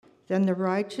Then the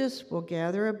righteous will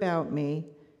gather about me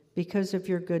because of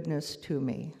your goodness to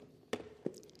me.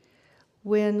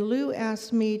 When Lou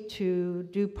asked me to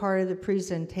do part of the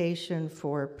presentation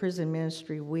for Prison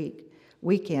Ministry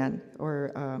weekend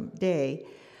or day,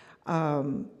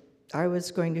 I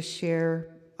was going to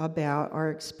share about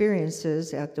our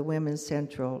experiences at the Women's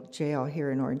Central Jail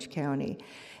here in Orange County.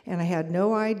 And I had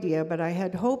no idea, but I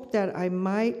had hoped that I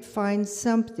might find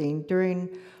something during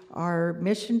our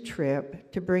mission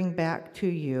trip to bring back to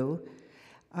you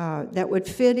that would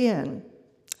fit in.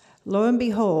 Lo and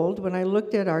behold, when I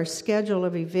looked at our schedule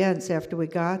of events after we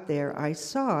got there, I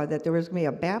saw that there was going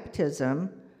to be a baptism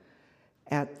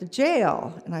at the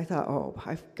jail. And I thought, oh,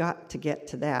 I've got to get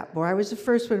to that. Boy, I was the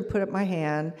first one to put up my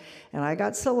hand, and I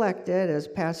got selected, as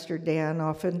Pastor Dan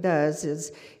often does,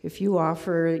 is if you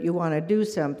offer, you want to do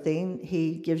something,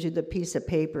 he gives you the piece of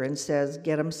paper and says,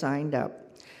 get them signed up.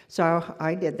 So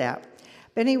I did that.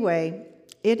 But anyway,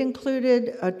 it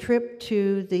included a trip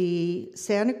to the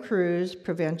Santa Cruz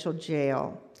Provincial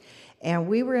Jail, and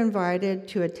we were invited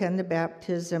to attend the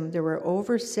baptism. There were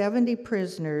over 70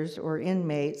 prisoners or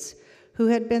inmates who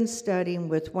had been studying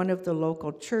with one of the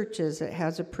local churches that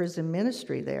has a prison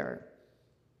ministry there.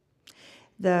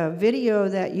 The video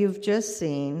that you've just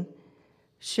seen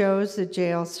shows the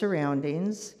jail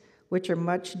surroundings, which are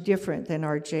much different than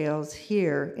our jails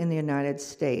here in the United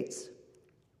States.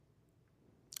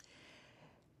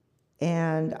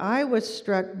 And I was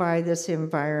struck by this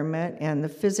environment and the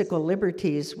physical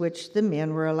liberties which the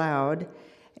men were allowed.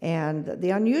 And the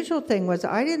unusual thing was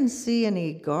I didn't see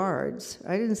any guards.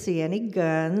 I didn't see any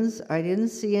guns. I didn't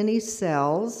see any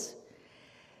cells.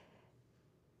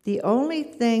 The only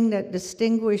thing that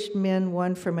distinguished men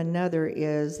one from another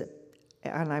is,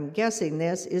 and I'm guessing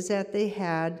this, is that they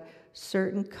had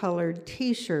certain colored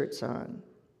T-shirts on.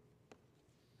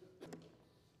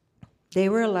 They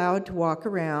were allowed to walk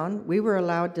around. We were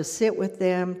allowed to sit with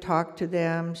them, talk to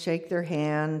them, shake their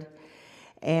hand.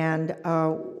 And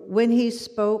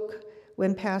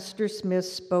when Pastor Smith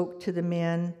spoke to the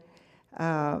men,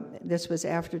 this was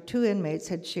after 2 inmates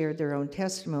had shared their own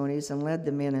testimonies and led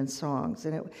the men in songs.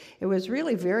 And it was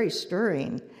really very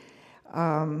stirring.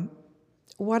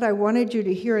 What I wanted you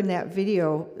to hear in that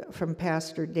video from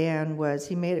Pastor Dan was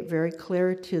he made it very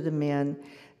clear to the men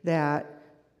that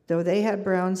though they had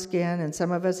brown skin and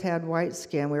some of us had white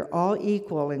skin, we're all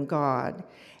equal in God,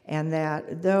 and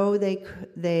that though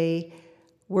they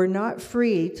were not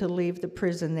free to leave the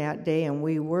prison that day, and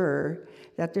we were,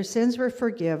 that their sins were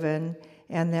forgiven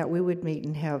and that we would meet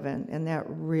in heaven, and that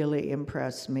really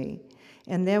impressed me.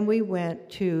 And then we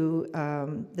went to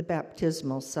the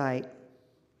baptismal site.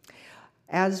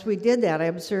 As we did that, I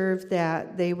observed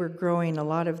that they were growing a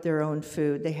lot of their own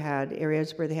food. They had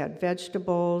areas where they had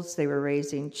vegetables, they were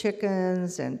raising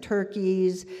chickens and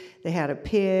turkeys, they had a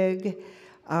pig.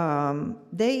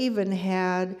 They even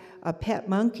had a pet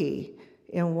monkey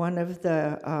in one of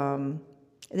the,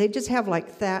 they just have like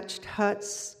thatched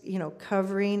huts,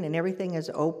 covering, and everything is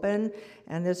open,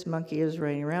 and this monkey is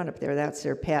running around up there. That's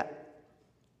their pet.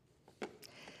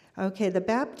 Okay, the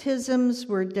baptisms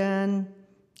were done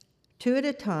 2 at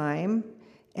a time,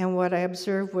 and what I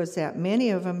observed was that many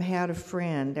of them had a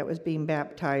friend that was being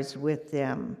baptized with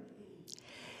them.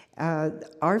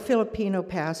 Our Filipino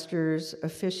pastors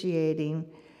officiating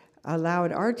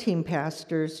allowed our team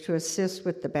pastors to assist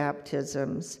with the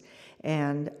baptisms,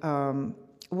 and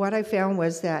what I found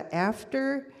was that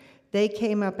after they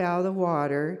came up out of the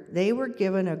water, they were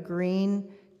given a green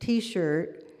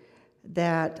T-shirt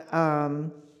that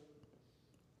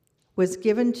was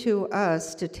given to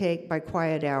us to take by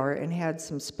quiet hour and had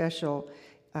some special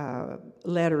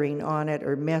lettering on it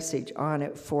or message on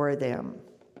it for them.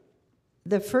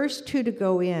 The first 2 to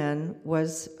go in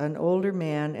was an older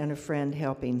man and a friend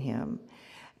helping him.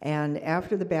 And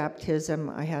after the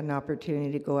baptism, I had an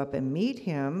opportunity to go up and meet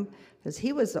him because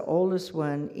he was the oldest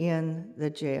one in the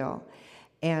jail,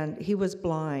 and he was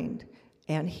blind.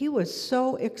 And he was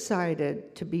so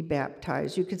excited to be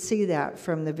baptized. You could see that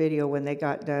from the video when they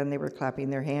got done. They were clapping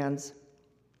their hands.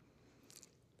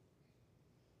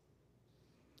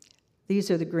 These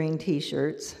are the green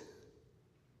T-shirts.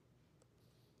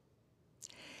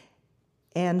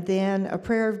 And then a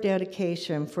prayer of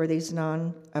dedication for these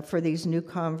new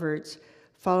converts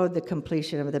followed the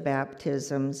completion of the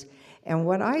baptisms. And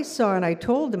what I saw, and I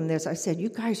told them this, I said, you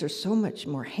guys are so much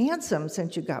more handsome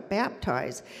since you got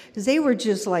baptized. Because they were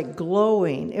just like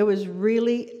glowing. It was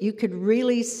really, you could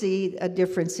really see a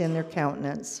difference in their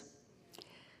countenance.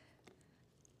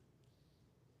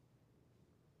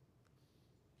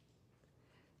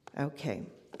 Okay.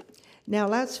 Now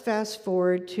let's fast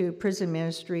forward to prison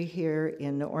ministry here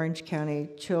in the Orange County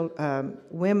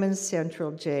Women's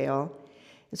Central Jail.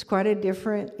 It's quite a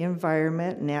different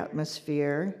environment and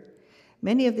atmosphere.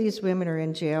 Many of these women are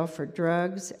in jail for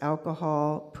drugs,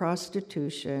 alcohol,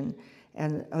 prostitution,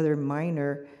 and other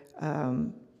minor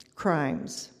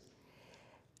crimes.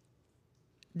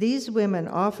 These women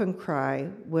often cry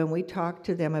when we talk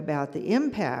to them about the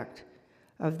impact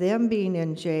of them being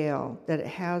in jail that it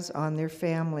has on their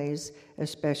families,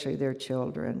 especially their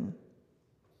children.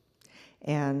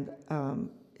 And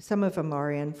some of them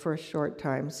are in for a short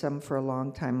time, some for a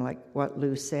long time, like what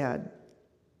Lou said.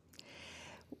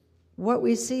 What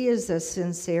we see is a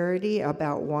sincerity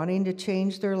about wanting to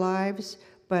change their lives,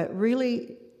 but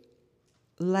really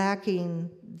lacking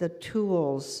the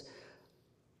tools,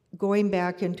 going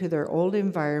back into their old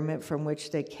environment from which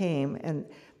they came and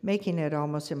making it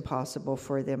almost impossible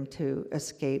for them to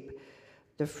escape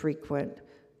the frequent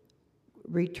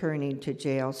returning to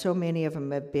jail. So many of them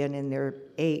have been in there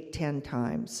 8-10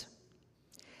 times.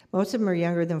 Most of them are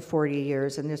younger than 40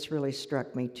 years, and this really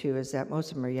struck me too, is that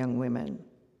most of them are young women.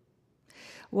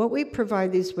 What we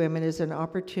provide these women is an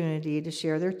opportunity to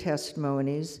share their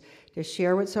testimonies, to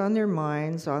share what's on their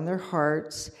minds, on their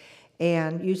hearts,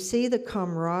 and you see the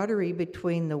camaraderie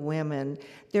between the women.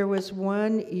 There was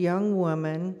one young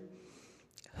woman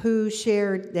who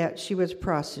shared that she was a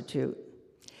prostitute,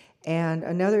 and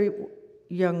another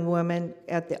young woman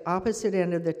at the opposite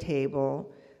end of the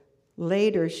table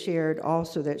later shared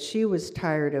also that she was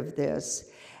tired of this.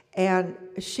 And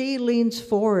she leans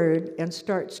forward and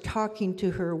starts talking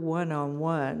to her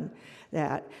one-on-one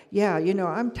that, yeah,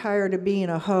 I'm tired of being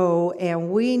a hoe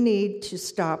and we need to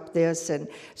stop this. And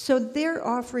so they're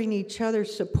offering each other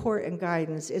support and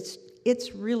guidance.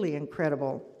 It's really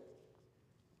incredible.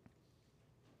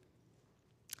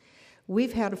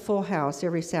 We've had a full house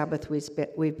every Sabbath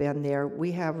we've been there.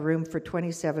 We have room for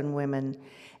 27 women,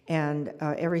 and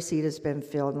every seat has been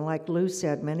filled. And like Lou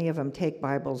said, many of them take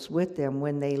Bibles with them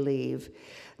when they leave.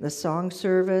 The song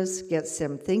service gets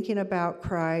them thinking about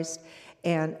Christ,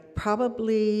 and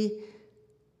probably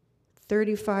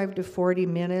 35 to 40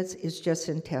 minutes is just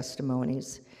in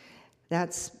testimonies.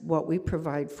 That's what we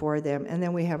provide for them, and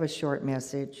then we have a short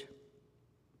message.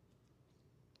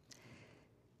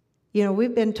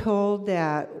 We've been told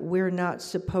that we're not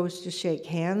supposed to shake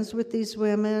hands with these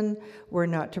women. We're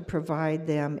not to provide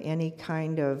them any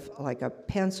kind of, like a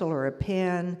pencil or a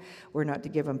pen. We're not to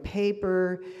give them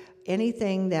paper.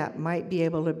 Anything that might be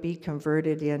able to be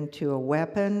converted into a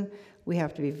weapon, we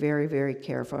have to be very, very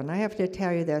careful. And I have to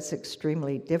tell you that's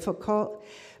extremely difficult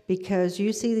because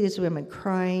you see these women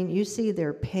crying, you see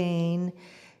their pain,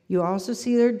 you also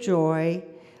see their joy,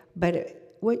 but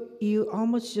what you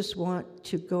almost just want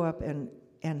to go up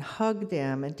and hug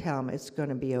them and tell them it's going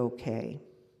to be okay.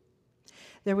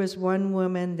 There was one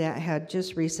woman that had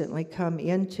just recently come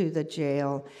into the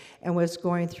jail and was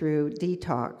going through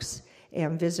detox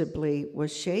and visibly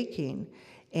was shaking.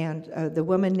 And the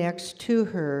woman next to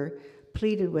her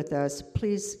pleaded with us,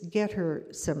 please get her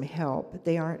some help.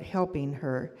 They aren't helping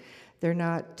her. They're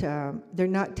not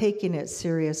taking it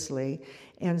seriously.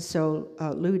 And so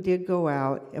Lou did go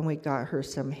out, and we got her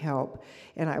some help.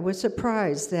 And I was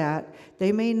surprised that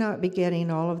they may not be getting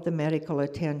all of the medical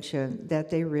attention that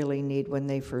they really need when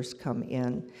they first come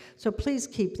in. So please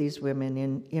keep these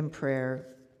women in prayer.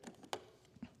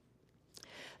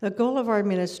 The goal of our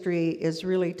ministry is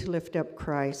really to lift up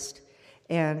Christ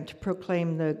and to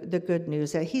proclaim the good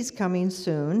news that he's coming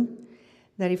soon,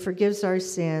 that he forgives our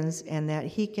sins, and that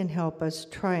he can help us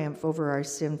triumph over our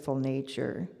sinful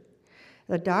nature.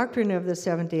 The doctrine of the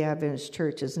Seventh-day Adventist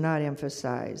Church is not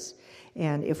emphasized,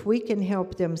 and if we can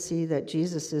help them see that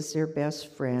Jesus is their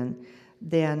best friend,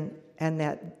 and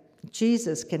that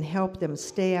Jesus can help them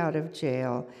stay out of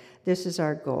jail, this is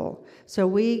our goal. So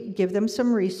we give them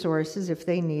some resources if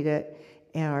they need it,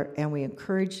 and we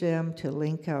encourage them to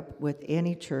link up with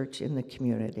any church in the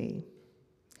community.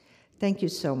 Thank you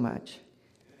so much.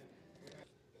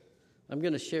 I'm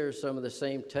going to share some of the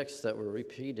same texts that were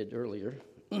repeated earlier.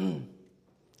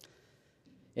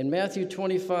 In Matthew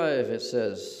 25, it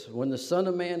says, when the Son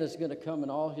of Man is going to come in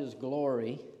all his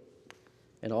glory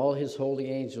and all his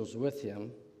holy angels with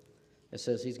him, it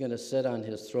says he's going to sit on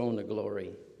his throne of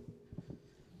glory.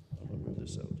 I'll move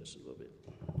this out just a little bit.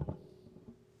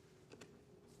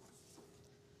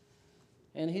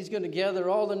 And he's going to gather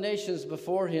all the nations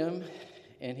before him,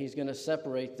 and he's going to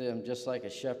separate them just like a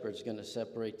shepherd's going to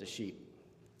separate the sheep.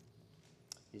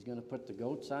 He's going to put the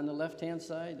goats on the left-hand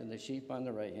side and the sheep on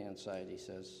the right-hand side, he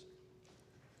says.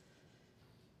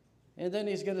 And then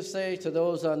he's going to say to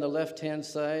those on the left-hand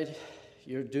side,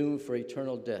 you're doomed for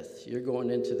eternal death. You're going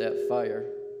into that fire,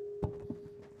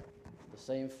 the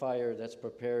same fire that's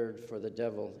prepared for the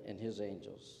devil and his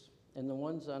angels. And the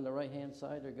ones on the right-hand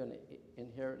side are going to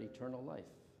inherit eternal life.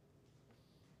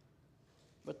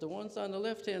 But the ones on the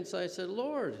left-hand side said,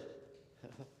 Lord,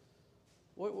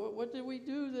 what did we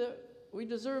do that we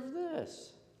deserve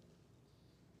this?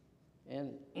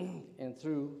 And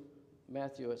through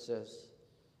Matthew it says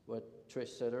what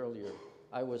Trish said earlier,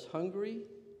 I was hungry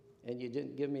and you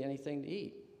didn't give me anything to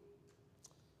eat.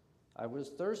 I was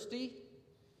thirsty,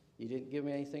 you didn't give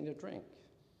me anything to drink.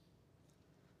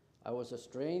 I was a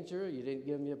stranger, you didn't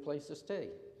give me a place to stay.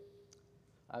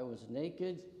 I was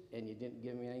naked and you didn't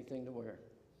give me anything to wear.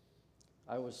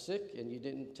 I was sick and you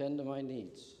didn't tend to my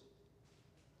needs.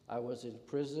 I was in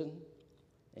prison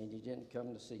and you didn't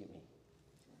come to see me.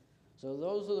 So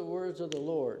those are the words of the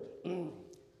Lord.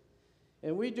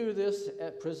 And we do this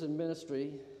at Prison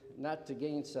Ministry not to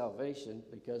gain salvation,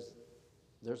 because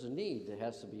there's a need that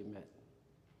has to be met.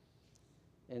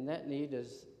 And that need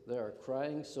is there are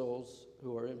crying souls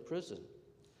who are in prison,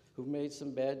 who made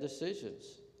some bad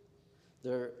decisions.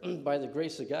 They're, by the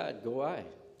grace of God, go I,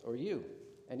 or you,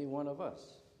 any one of us.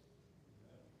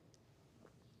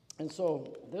 And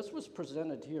so this was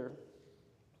presented here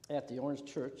at the Orange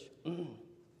Church.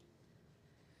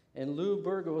 And Lou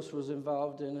Burgos was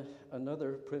involved in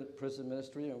another prison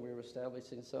ministry, and we were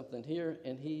establishing something here,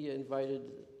 and he invited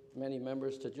many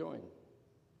members to join.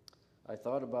 I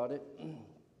thought about it.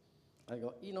 I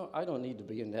go, I don't need to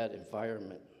be in that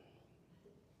environment.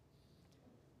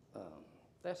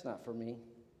 That's not for me.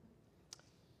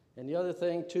 And the other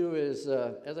thing, too, is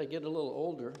as I get a little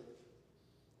older,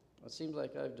 it seems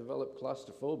like I've developed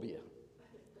claustrophobia.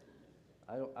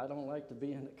 I don't like to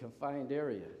be in a confined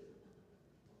area.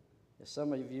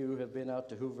 Some of you have been out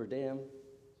to Hoover Dam.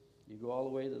 You go all the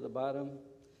way to the bottom.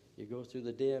 You go through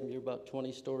the dam. You're about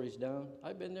 20 stories down.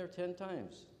 I've been there 10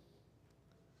 times.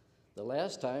 The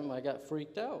last time, I got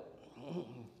freaked out.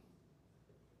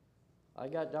 I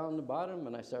got down the bottom,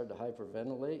 and I started to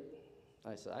hyperventilate.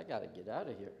 I said, I got to get out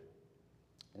of here.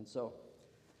 And so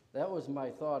that was my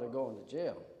thought of going to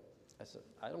jail. I said,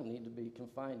 I don't need to be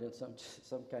confined in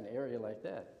some kind of area like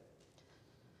that.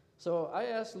 So I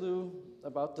asked Lou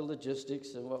about the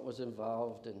logistics and what was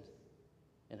involved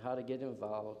and how to get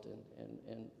involved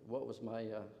and what was my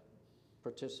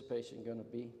participation going to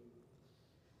be.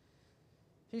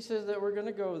 He says that we're going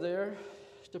to go there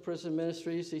to Prison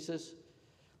Ministries. He says,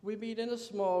 we meet in a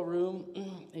small room.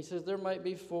 He says there might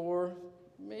be 4,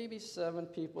 maybe 7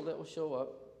 people that will show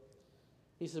up.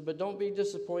 He said, but don't be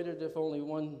disappointed if only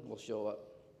 1 will show up.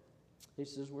 He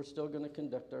says, we're still going to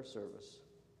conduct our service.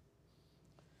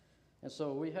 And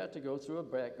so we had to go through a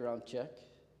background check,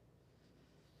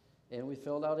 and we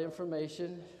filled out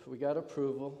information. We got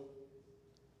approval.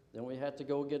 Then we had to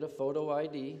go get a photo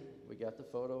ID. We got the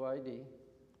photo ID.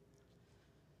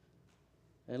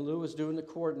 And Lou was doing the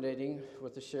coordinating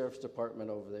with the sheriff's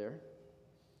department over there.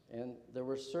 And there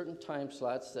were certain time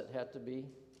slots that had to be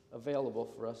available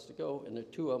for us to go, and the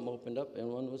 2 of them opened up, and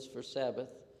one was for Sabbath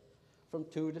from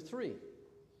 2 to 3.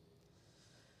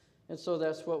 And so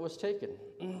that's what was taken.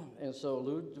 And so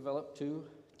Lou developed 2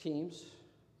 teams,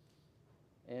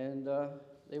 and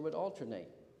they would alternate.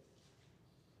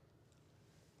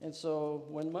 And so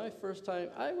when my first time,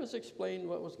 I was explained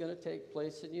what was going to take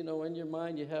place. And, in your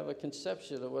mind, you have a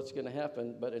conception of what's going to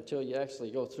happen, but until you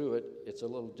actually go through it, it's a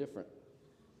little different.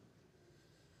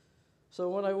 So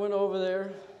when I went over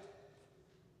there,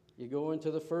 you go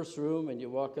into the first room, and you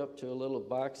walk up to a little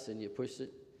box, and you push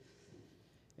it.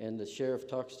 And the sheriff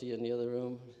talks to you in the other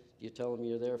room. You tell them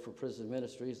you're there for Prison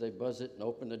Ministries. They buzz it and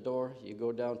open the door. You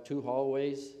go down 2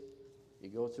 hallways. You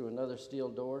go through another steel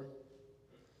door.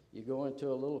 You go into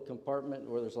a little compartment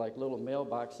where there's like little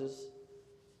mailboxes.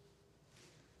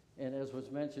 And as was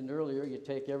mentioned earlier, you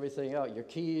take everything out. Your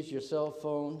keys, your cell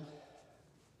phone,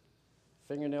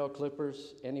 fingernail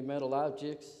clippers, any metal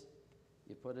objects.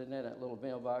 You put it in that little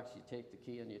mailbox. You take the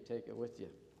key and you take it with you.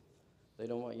 They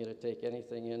don't want you to take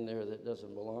anything in there that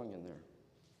doesn't belong in there.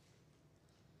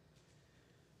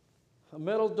 A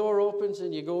metal door opens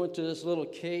and you go into this little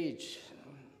cage,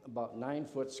 about 9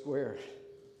 foot square.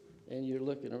 And you're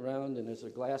looking around and there's a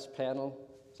glass panel.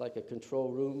 It's like a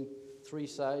control room. 3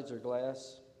 sides are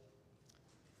glass.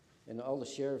 And all the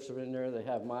sheriffs are in there. They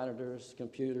have monitors,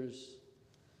 computers.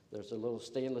 There's a little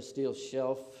stainless steel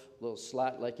shelf, little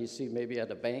slot like you see maybe at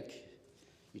a bank.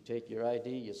 You take your ID,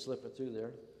 you slip it through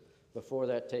there. Before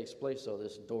that takes place, though,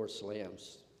 this door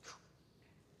slams.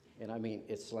 And I mean,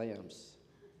 it slams.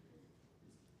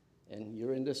 And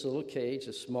you're in this little cage,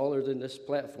 it's smaller than this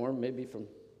platform, maybe from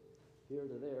here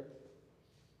to there.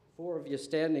 4 of you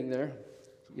standing there.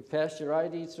 You pass your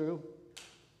ID through.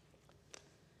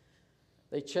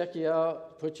 They check you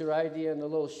out, put your ID in the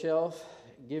little shelf,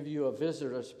 give you a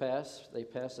visitor's pass. They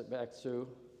pass it back through.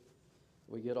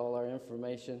 We get all our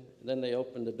information. Then they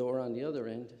open the door on the other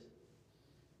end,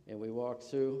 and we walk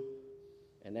through,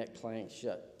 and that clanks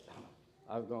shut.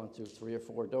 I've gone through 3 or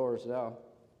 4 doors now.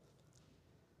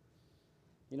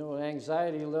 You know, an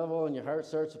anxiety level, and your heart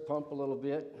starts to pump a little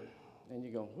bit, and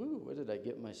you go, whoo, what did I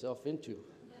get myself into?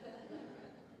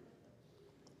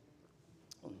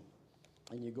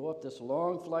 And you go up this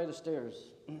long flight of stairs.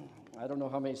 I don't know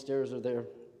how many stairs are there.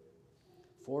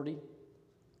 40?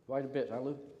 Quite a bit, huh,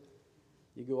 Lou?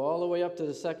 You go all the way up to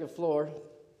the 2nd floor.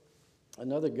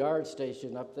 Another guard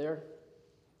station up there.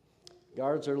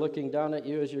 Guards are looking down at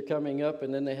you as you're coming up,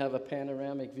 and then they have a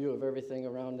panoramic view of everything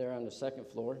around there on the 2nd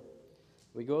floor.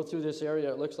 We go through this area.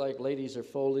 It looks like ladies are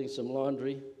folding some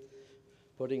laundry,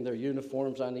 putting their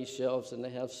uniforms on these shelves, and they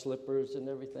have slippers and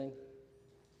everything.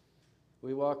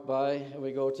 We walk by, and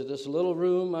we go to this little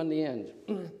room on the end.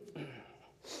 A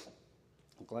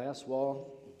glass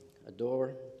wall, a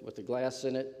door with a glass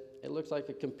in it. It looks like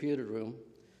a computer room.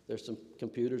 There's some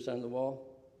computers on the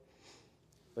wall.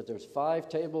 But there's 5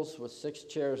 tables with 6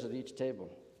 chairs at each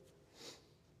table.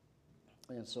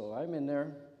 And so I'm in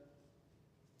there,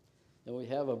 and we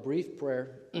have a brief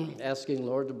prayer asking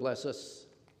Lord to bless us,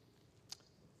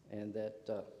 and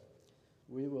that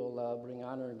we will bring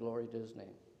honor and glory to his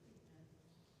name.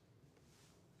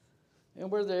 And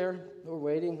we're there, we're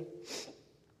waiting,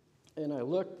 and I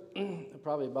look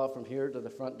probably about from here to the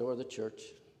front door of the church,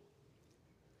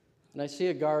 and I see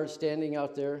a guard standing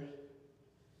out there,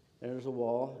 and there's a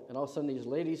wall, and all of a sudden these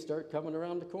ladies start coming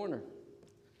around the corner,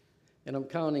 and I'm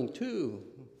counting 2,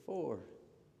 4,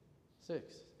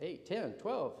 6, 8, 10,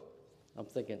 12. I'm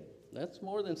thinking, that's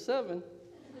more than 7.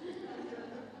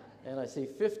 And I see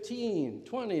 15,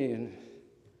 20,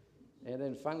 and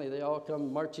then finally they all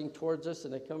come marching towards us,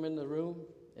 and they come in the room,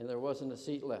 and there wasn't a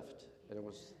seat left, and it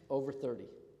was over 30.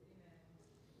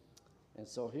 And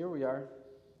so here we are.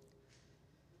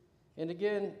 And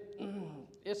again,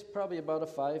 it's probably about a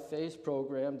 5-phase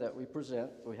program that we present.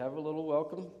 We have a little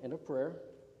welcome and a prayer.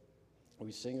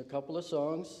 We sing a couple of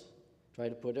songs, try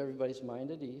to put everybody's mind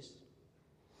at ease.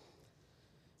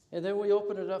 And then we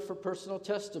open it up for personal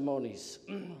testimonies,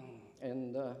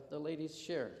 and the ladies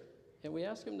share. And we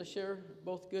ask them to share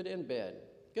both good and bad.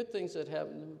 Good things that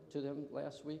happened to them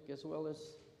last week, as well as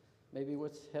maybe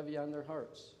what's heavy on their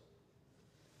hearts.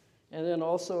 And then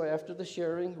also after the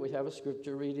sharing, we have a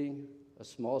scripture reading, a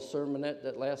small sermonette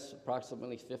that lasts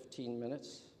approximately 15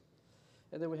 minutes.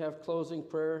 And then we have closing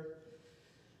prayer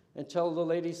and tell the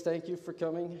ladies thank you for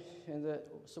coming, and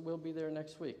so we'll be there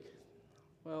next week.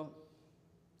 Well,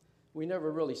 we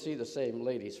never really see the same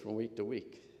ladies from week to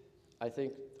week. I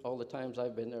think all the times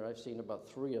I've been there, I've seen about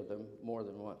 3 of them more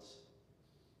than once.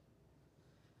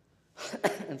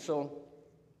 And so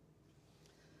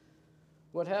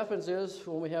what happens is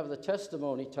when we have the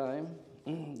testimony time,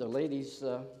 the ladies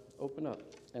open up,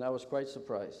 and I was quite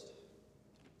surprised.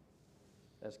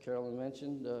 As Carolyn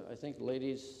mentioned, I think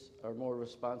ladies are more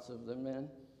responsive than men.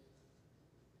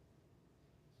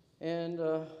 And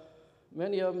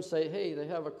many of them say, hey, they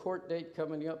have a court date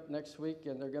coming up next week,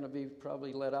 and they're going to be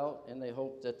probably let out, and they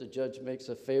hope that the judge makes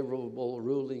a favorable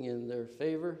ruling in their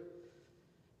favor,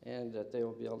 and that they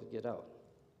will be able to get out.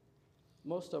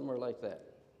 Most of them are like that.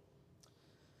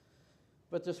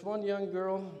 But this one young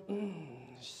girl,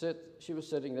 she was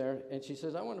sitting there, and she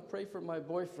says, I want to pray for my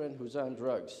boyfriend who's on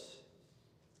drugs,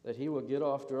 that he will get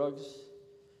off drugs.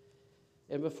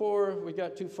 And before we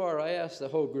got too far, I asked the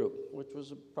whole group, which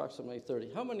was approximately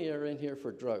 30, how many are in here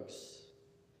for drugs?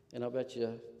 And I'll bet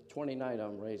you 29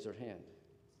 of them raise their hand.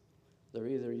 They're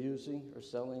either using or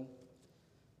selling,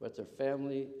 but their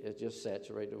family is just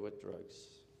saturated with drugs.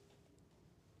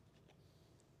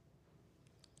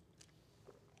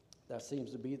 That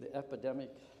seems to be the epidemic.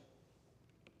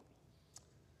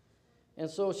 And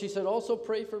so she said, also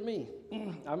pray for me.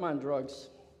 I'm on drugs,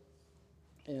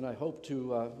 and I hope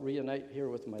to reunite here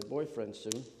with my boyfriend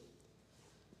soon.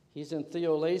 He's in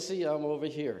Theo Lacey, I'm over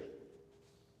here.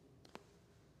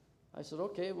 I said,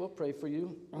 okay, we'll pray for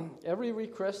you. Every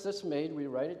request that's made, we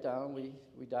write it down,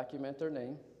 we document their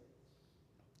name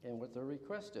and what their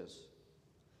request is.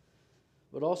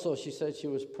 But also, she said she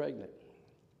was pregnant.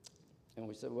 And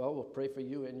we said, well, we'll pray for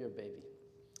you and your baby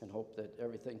and hope that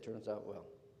everything turns out well.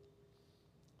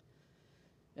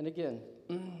 And again,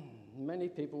 many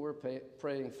people were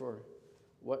praying for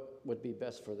what would be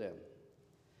best for them.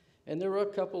 And there were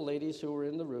a couple ladies who were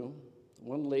in the room.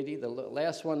 One lady, the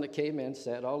last one that came in,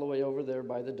 sat all the way over there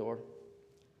by the door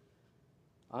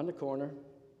on the corner,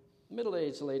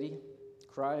 middle-aged lady,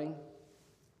 crying,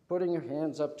 putting her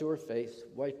hands up to her face,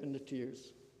 wiping the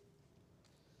tears.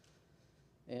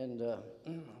 And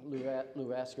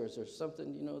Lou asked her, is there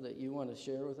something, that you want to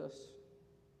share with us?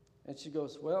 And she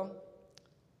goes, well,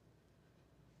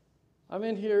 I'm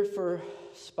in here for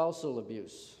spousal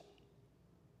abuse.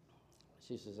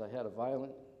 She says, I had a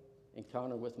violent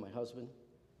encounter with my husband.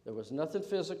 There was nothing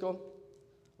physical,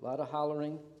 a lot of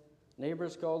hollering.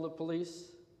 Neighbors called the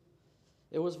police.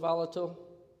 It was volatile.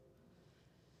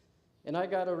 And I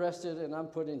got arrested, and I'm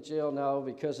put in jail now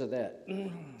because of that.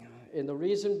 And the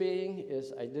reason being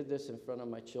is I did this in front of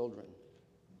my children.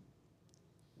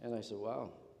 And I said,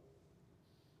 wow.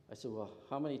 I said, well,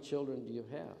 how many children do you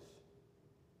have?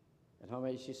 And how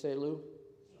many did she say, Lou?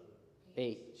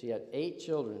 8. She had 8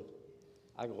 children.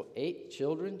 I go, 8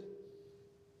 children?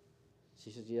 She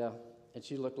said, yeah. And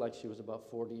she looked like she was about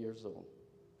 40 years old.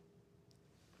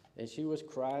 And she was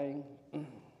crying and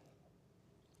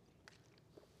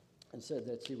said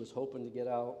that she was hoping to get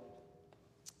out.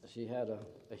 She had a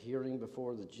hearing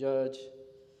before the judge,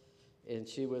 and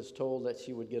she was told that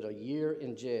she would get a year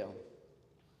in jail.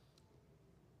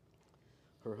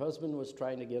 Her husband was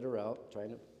trying to get her out,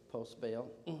 trying to post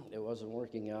bail. It wasn't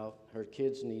working out. Her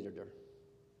kids needed her.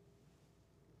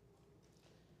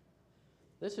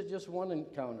 This is just one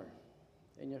encounter,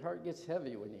 and your heart gets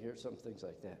heavy when you hear some things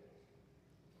like that.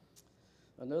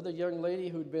 Another young lady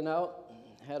who'd been out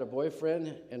had a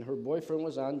boyfriend, and her boyfriend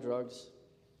was on drugs.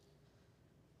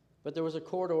 But there was a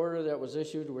court order that was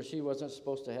issued where she wasn't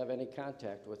supposed to have any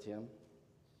contact with him.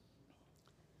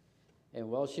 And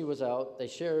while she was out, they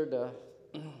shared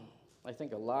I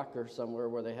think a locker somewhere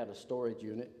where they had a storage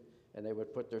unit, and they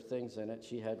would put their things in it.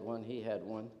 She had one, he had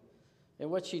one.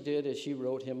 And what she did is she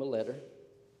wrote him a letter,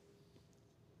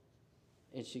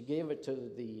 and she gave it to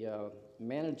the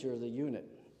manager of the unit,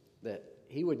 that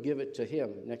he would give it to him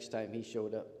next time he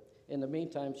showed up. In the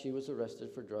meantime, she was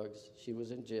arrested for drugs. She was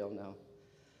in jail now.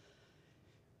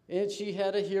 And she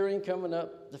had a hearing coming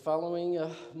up the following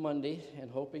Monday,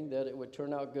 and hoping that it would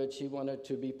turn out good, she wanted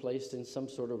to be placed in some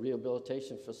sort of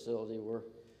rehabilitation facility where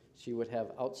she would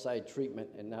have outside treatment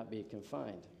and not be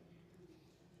confined.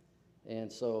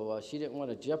 And so she didn't want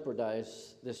to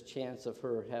jeopardize this chance of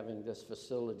her having this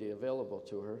facility available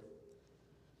to her,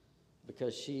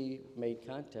 because she made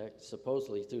contact,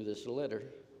 supposedly through this letter,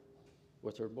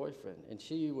 with her boyfriend. And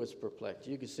she was perplexed.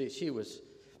 You could see she was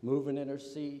moving in her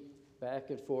seat,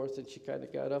 back and forth, and she kind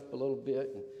of got up a little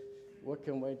bit. And what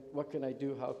can I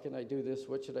do? How can I do this?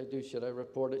 What should I do? Should I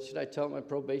report it? Should I tell my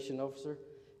probation officer?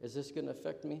 Is this going to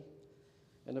affect me?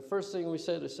 And the first thing we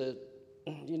said, I said,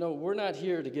 we're not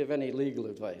here to give any legal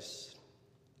advice.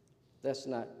 That's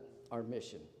not our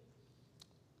mission.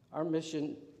 Our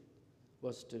mission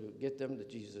was to get them to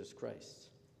Jesus Christ.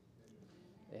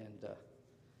 And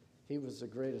he was the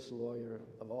greatest lawyer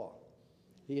of all.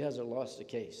 He hasn't lost a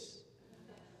case.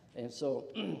 And so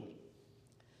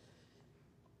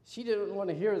she didn't want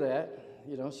to hear that.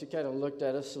 She kind of looked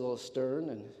at us a little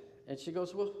stern, and she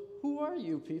goes, well, who are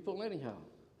you people anyhow?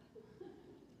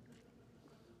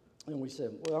 And we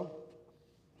said, well,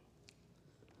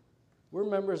 we're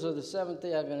members of the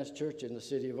Seventh-day Adventist Church in the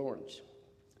city of Orange.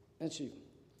 And she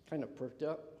kind of perked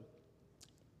up.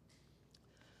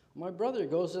 My brother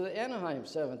goes to the Anaheim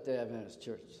Seventh-day Adventist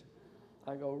Church.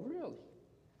 I go, really?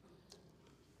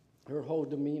 Her whole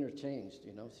demeanor changed,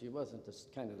 She wasn't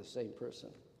kind of the same person.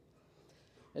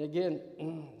 And again,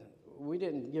 we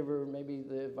didn't give her maybe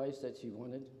the advice that she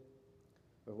wanted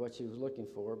or what she was looking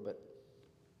for, but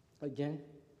again,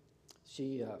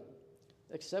 she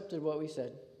accepted what we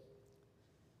said,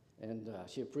 and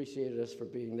she appreciated us for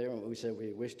being there, and we said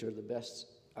we wished her the best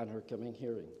on her coming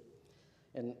hearing.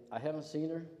 And I haven't seen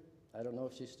her. I don't know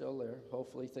if she's still there.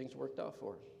 Hopefully things worked out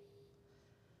for her.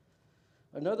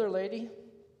 Another lady,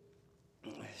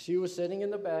 she was sitting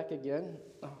in the back again,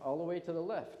 all the way to the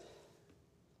left.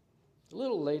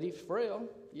 Little lady, frail,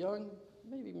 young,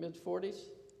 maybe mid-40s,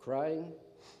 crying.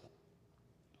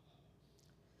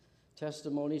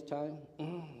 Testimony time.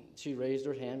 She raised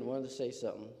her hand, wanted to say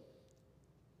something.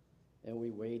 And we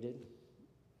waited,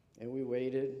 and we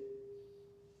waited.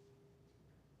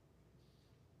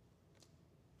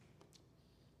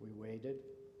 We waited.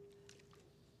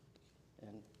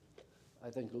 And I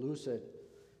think Lou said,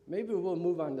 maybe we'll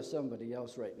move on to somebody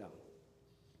else right now.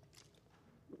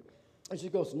 And she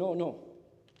goes, no,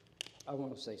 I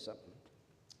want to say something.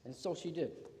 And so she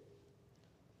did.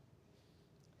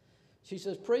 She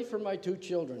says, pray for my 2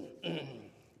 children.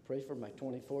 Pray for my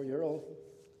 24-year-old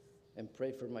and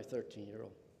pray for my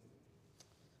 13-year-old.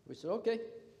 We said, okay.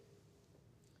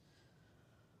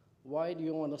 Why do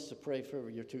you want us to pray for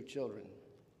your 2 children?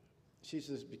 She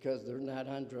says, because they're not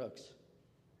on drugs.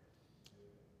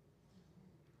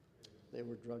 they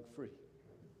were drug-free.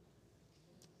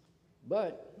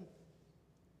 But,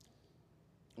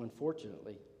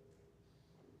 unfortunately,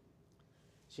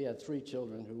 she had 3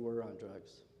 children who were on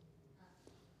drugs,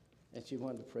 and she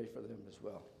wanted to pray for them as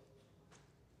well.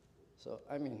 So,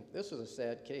 I mean, this is a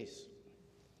sad case.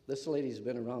 This lady's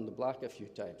been around the block a few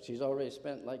times. She's already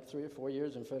spent like 3 or 4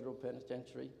 years in federal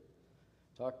penitentiary.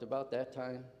 Talked about that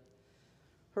time.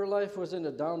 Her life was in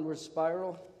a downward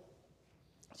spiral.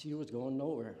 She was going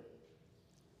nowhere.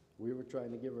 We were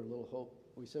trying to give her a little hope.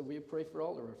 We said, will you pray for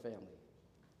all of her family?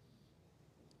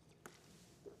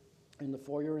 In the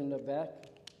foyer in the back,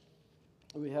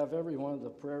 we have every one of the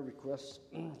prayer requests,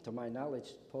 to my knowledge,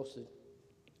 posted.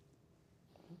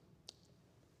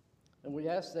 And we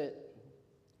ask that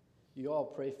you all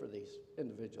pray for these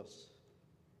individuals.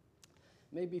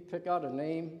 Maybe pick out a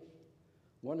name,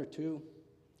 1 or 2,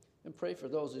 and pray for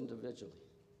those individually,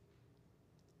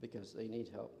 because they need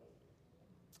help.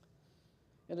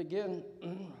 And again,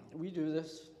 we do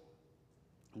this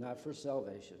not for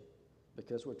salvation,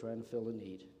 because we're trying to fill a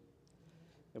need.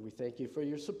 And we thank you for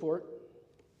your support.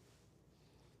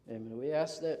 And we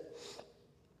ask that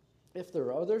if there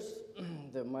are others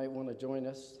that might want to join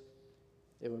us,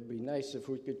 it would be nice if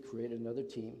we could create another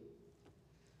team.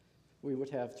 We would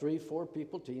have 3, 4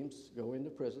 people teams go into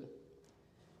prison,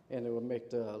 and it would make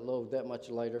the load that much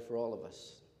lighter for all of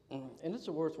us. And it's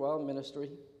a worthwhile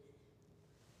ministry.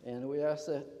 And we ask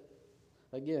that,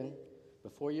 again,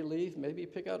 before you leave, maybe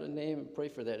pick out a name and pray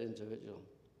for that individual.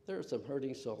 There are some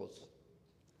hurting souls.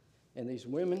 And these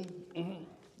women,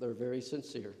 they're very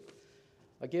sincere.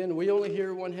 Again, we only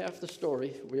hear one half the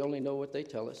story. We only know what they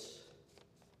tell us.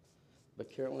 But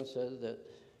Carolyn said that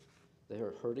they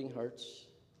are hurting hearts,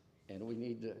 and we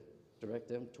need to direct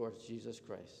them towards Jesus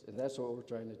Christ. And that's what we're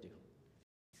trying to do.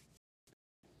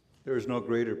 There is no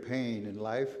greater pain in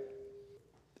life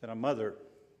than a mother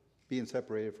being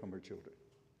separated from her children.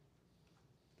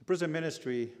 The prison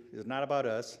ministry is not about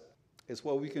us. It's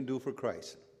what we can do for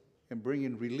Christ and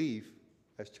bringing relief,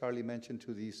 as Charlie mentioned,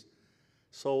 to these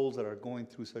souls that are going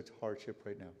through such hardship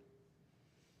right now.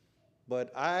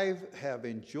 But I have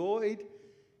enjoyed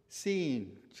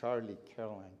seeing Charlie,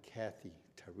 Caroline, Kathy,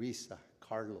 Teresa,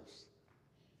 Carlos,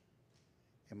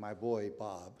 and my boy,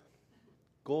 Bob,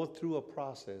 go through a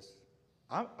process.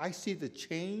 I see the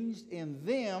change in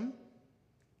them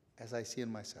as I see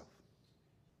in myself.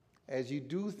 As you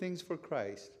do things for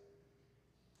Christ,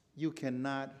 you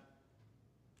cannot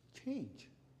change.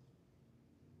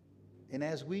 And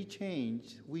as we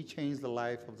change the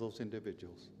life of those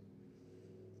individuals.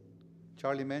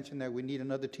 Charlie mentioned that we need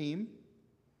another team.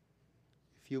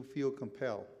 If you feel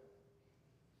compelled,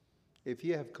 if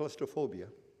you have claustrophobia,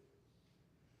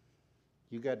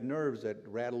 you got nerves that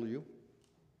rattle you,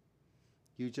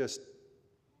 you just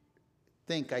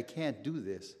think, I can't do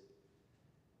this.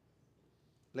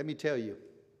 Let me tell you,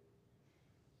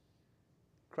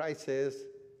 Christ says,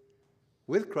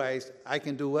 with Christ, I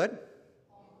can do what?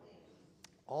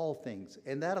 All things.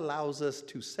 And that allows us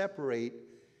to separate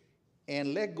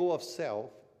and let go of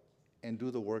self and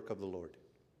do the work of the Lord.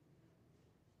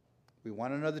 We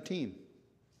want another team.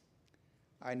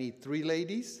 I need 3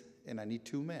 ladies and I need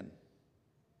 2 men.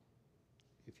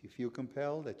 If you feel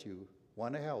compelled that you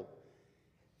want to help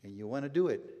and you want to do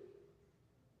it,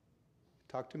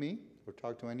 talk to me or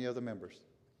talk to any other members.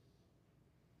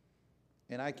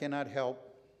 And I cannot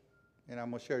help, and I'm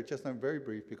going to share it just very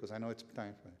brief because I know it's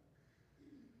time for it.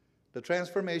 The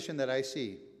transformation that I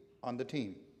see on the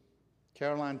team,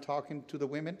 Caroline talking to the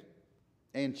women,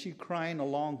 and she crying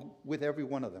along with every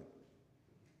one of them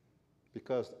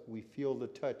because we feel the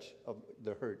touch of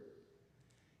the hurt.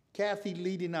 Kathy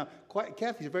leading out.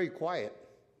 Kathy's very quiet,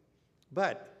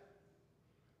 but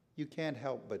you can't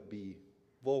help but be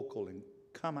vocal and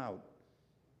come out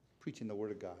preaching the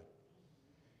Word of God.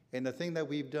 And the thing that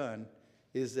we've done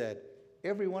is that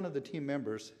every one of the team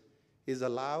members is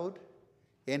allowed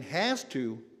and has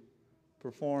to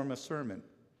perform a sermon.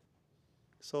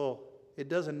 So it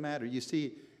doesn't matter. You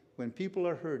see, when people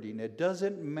are hurting, it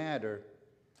doesn't matter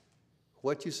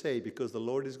what you say because the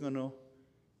Lord is going to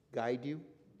guide you,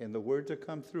 and the words that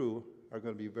come through are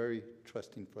going to be very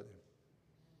trusting for them.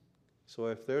 So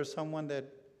if there's someone that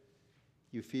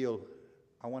you feel,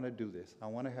 I want to do this, I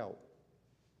want to help,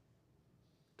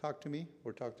 talk to me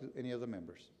or talk to any other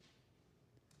members.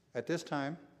 At this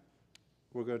time,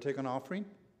 we're going to take an offering,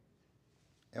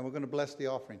 and we're going to bless the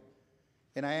offering.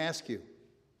 And I ask you,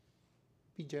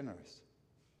 be generous.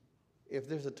 If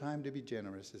there's a time to be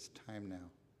generous, it's time now.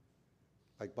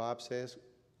 Like Bob says,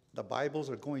 the Bibles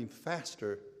are going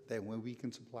faster than when we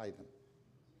can supply them.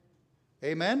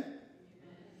 Amen? Amen.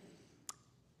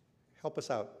 Help us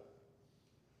out.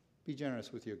 Be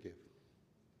generous with your gift,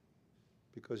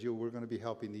 because we're going to be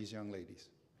helping these young ladies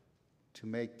to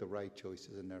make the right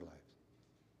choices in their lives.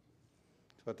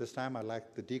 So at this time, I'd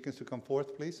like the deacons to come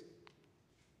forth, please.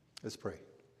 Let's pray.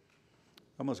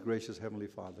 Our most gracious Heavenly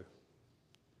Father,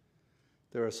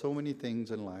 there are so many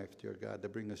things in life, dear God,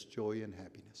 that bring us joy and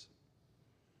happiness.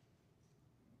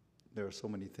 There are so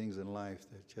many things in life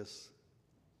that just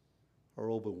are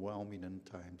overwhelming in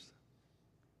times.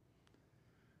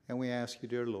 And we ask you,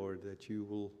 dear Lord, that you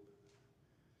will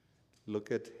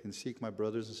look at and seek my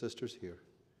brothers and sisters here,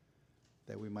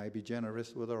 that we might be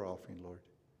generous with our offering, Lord,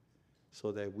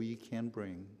 so that we can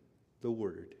bring the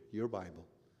Word, your Bible,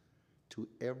 to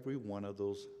every one of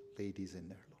those ladies in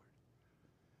there, Lord.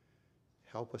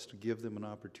 Help us to give them an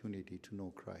opportunity to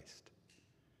know Christ.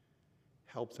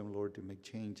 Help them, Lord, to make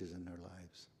changes in their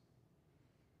lives.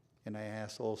 And I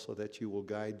ask also that you will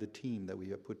guide the team that we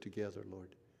have put together,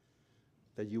 Lord,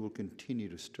 that you will continue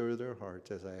to stir their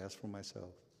hearts as I ask for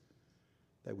myself,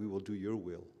 that we will do your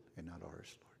will and not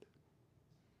ours, Lord.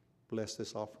 Bless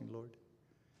this offering, Lord,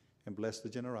 and bless the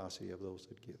generosity of those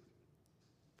that give.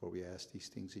 For we ask these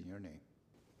things in your name.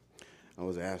 I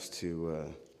was asked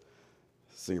to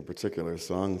sing a particular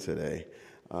song today.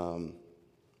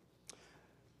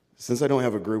 Since I don't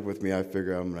have a group with me, I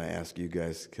figure I'm going to ask you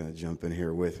guys to kind of jump in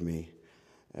here with me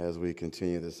as we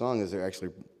continue. The song is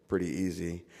actually pretty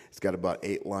easy. It's got about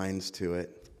 8 lines to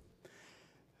it.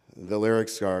 The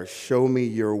lyrics are, "Show me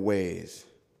your ways,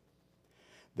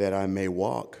 that I may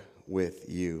walk with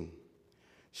you.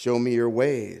 Show me your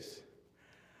ways.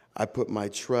 I put my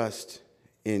trust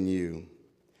in you.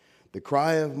 The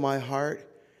cry of my heart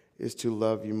is to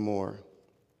love you more,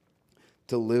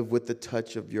 to live with the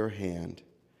touch of your hand,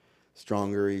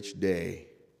 stronger each day.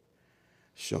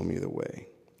 Show me the way."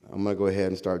 I'm going to go ahead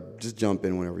and start. Just jump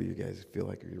in whenever you guys feel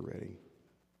like you're ready.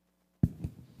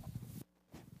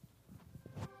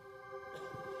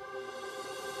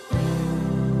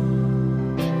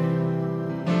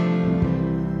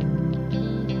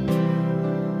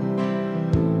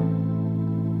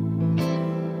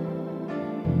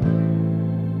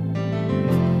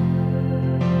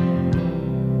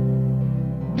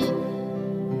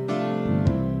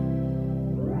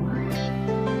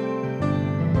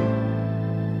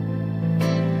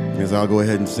 I'll go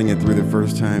ahead and sing it through the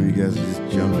first time. You guys just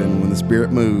jump in when the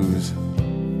Spirit moves.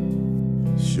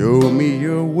 Show me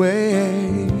your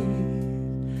way,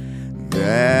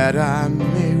 that I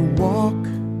may walk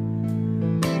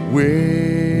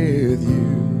with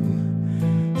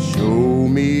you. Show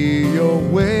me your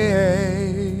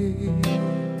way.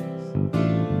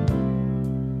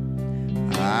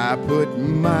 I put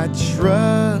my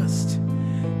trust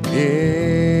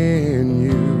in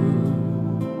you.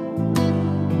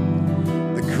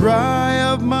 Cry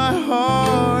of my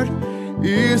heart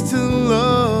is to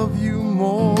love you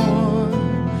more,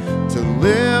 to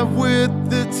live with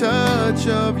the touch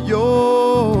of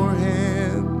your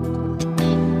hand,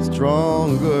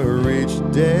 stronger each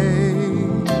day.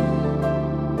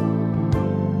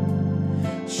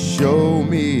 Show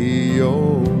me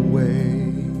your way.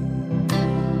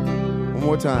 One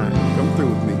more time, come through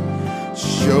with me.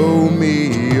 Show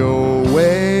me your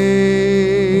way,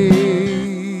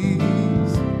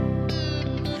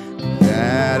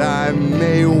 I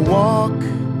may walk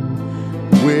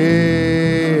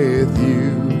with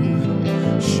you.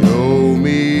 Show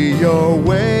me your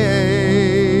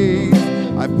way.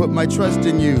 I put my trust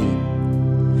in you.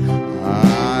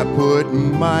 I put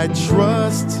my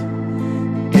trust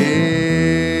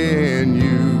in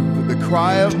you. The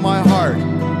cry of my heart,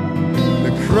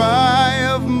 the cry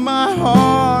of my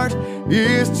heart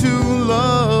is to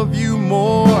love you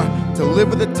more, to live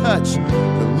with the touch,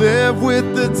 to live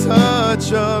with the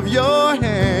touch of your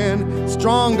hand,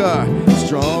 stronger,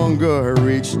 stronger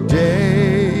each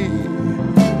day.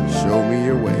 Show me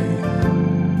your way.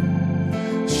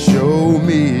 Show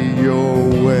me your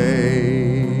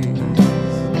ways.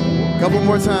 A couple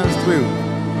more times through.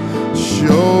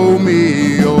 Show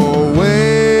me your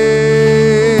ways,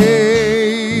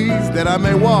 that I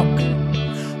may walk,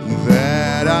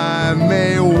 that I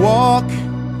may walk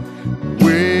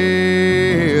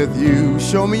with you.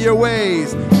 Show me your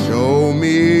ways. Show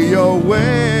me your ways.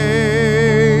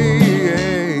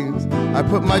 I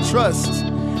put my trust.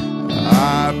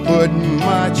 I put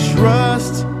my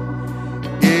trust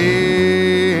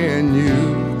in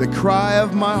you. The cry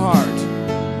of my heart.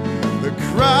 The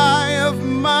cry of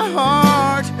my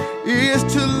heart is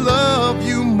to love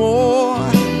you more,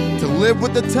 to live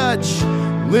with the touch.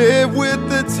 Live with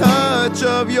the touch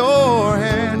of your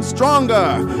hand,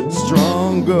 stronger,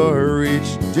 stronger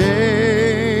each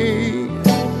day.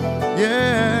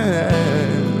 Yeah.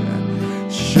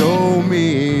 Show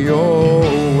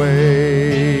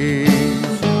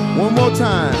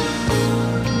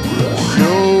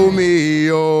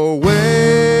your ways.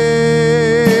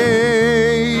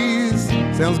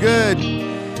 Sounds good.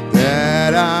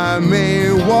 That I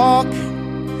may walk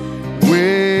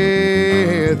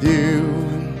with you.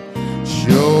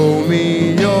 Show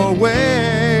me your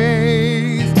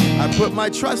ways. I put my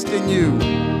trust in you.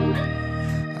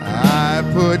 I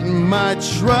put my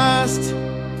trust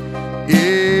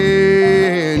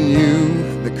in you.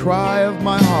 The cry of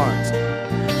my heart,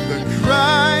 the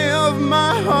cry of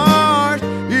my heart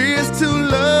is to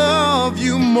love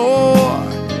you more,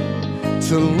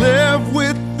 to live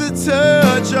with the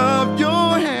touch of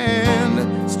your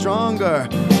hand, stronger,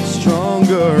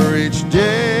 stronger each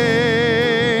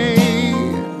day.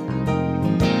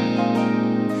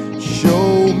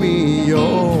 Show me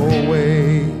your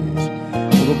ways.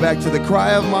 We'll go back to the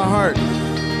cry of my heart.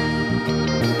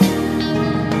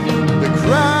 The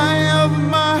cry of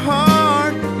my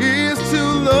heart is to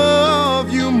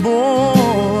love you more,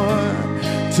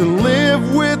 to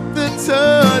live with the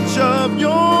touch of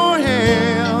your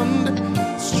hand,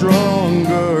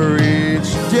 stronger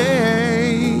each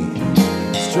day,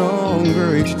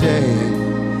 stronger each day.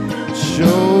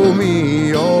 Show me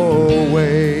your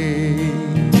way.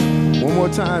 One more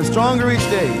time, stronger each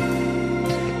day,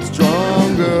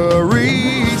 stronger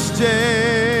each day.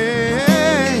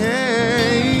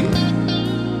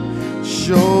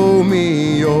 Show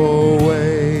me your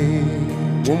way.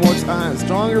 One more time,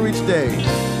 stronger each day,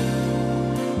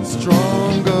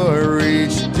 stronger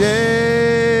each day.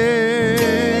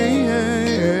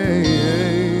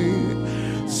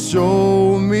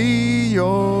 Show me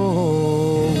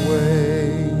your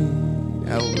way.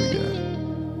 Hallelujah.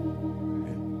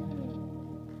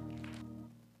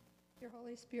 Your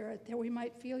Holy Spirit, that we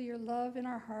might feel your love in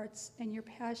our hearts and your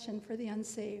passion for the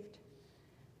unsaved.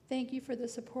 Thank you for the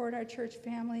support our church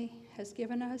family has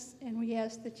given us, and we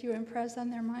ask that you impress on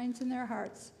their minds and their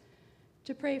hearts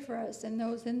to pray for us and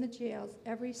those in the jails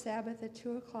every Sabbath at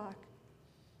 2 o'clock.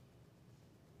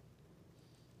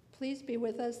 Please be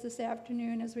with us this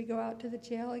afternoon as we go out to the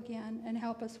jail again, and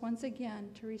help us once again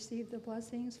to receive the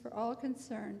blessings for all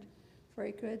concerned for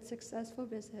a good, successful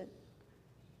visit,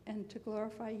 and to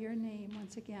glorify your name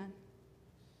once again.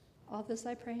 All this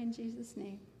I pray in Jesus'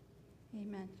 name.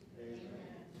 Amen.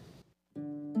 Amen.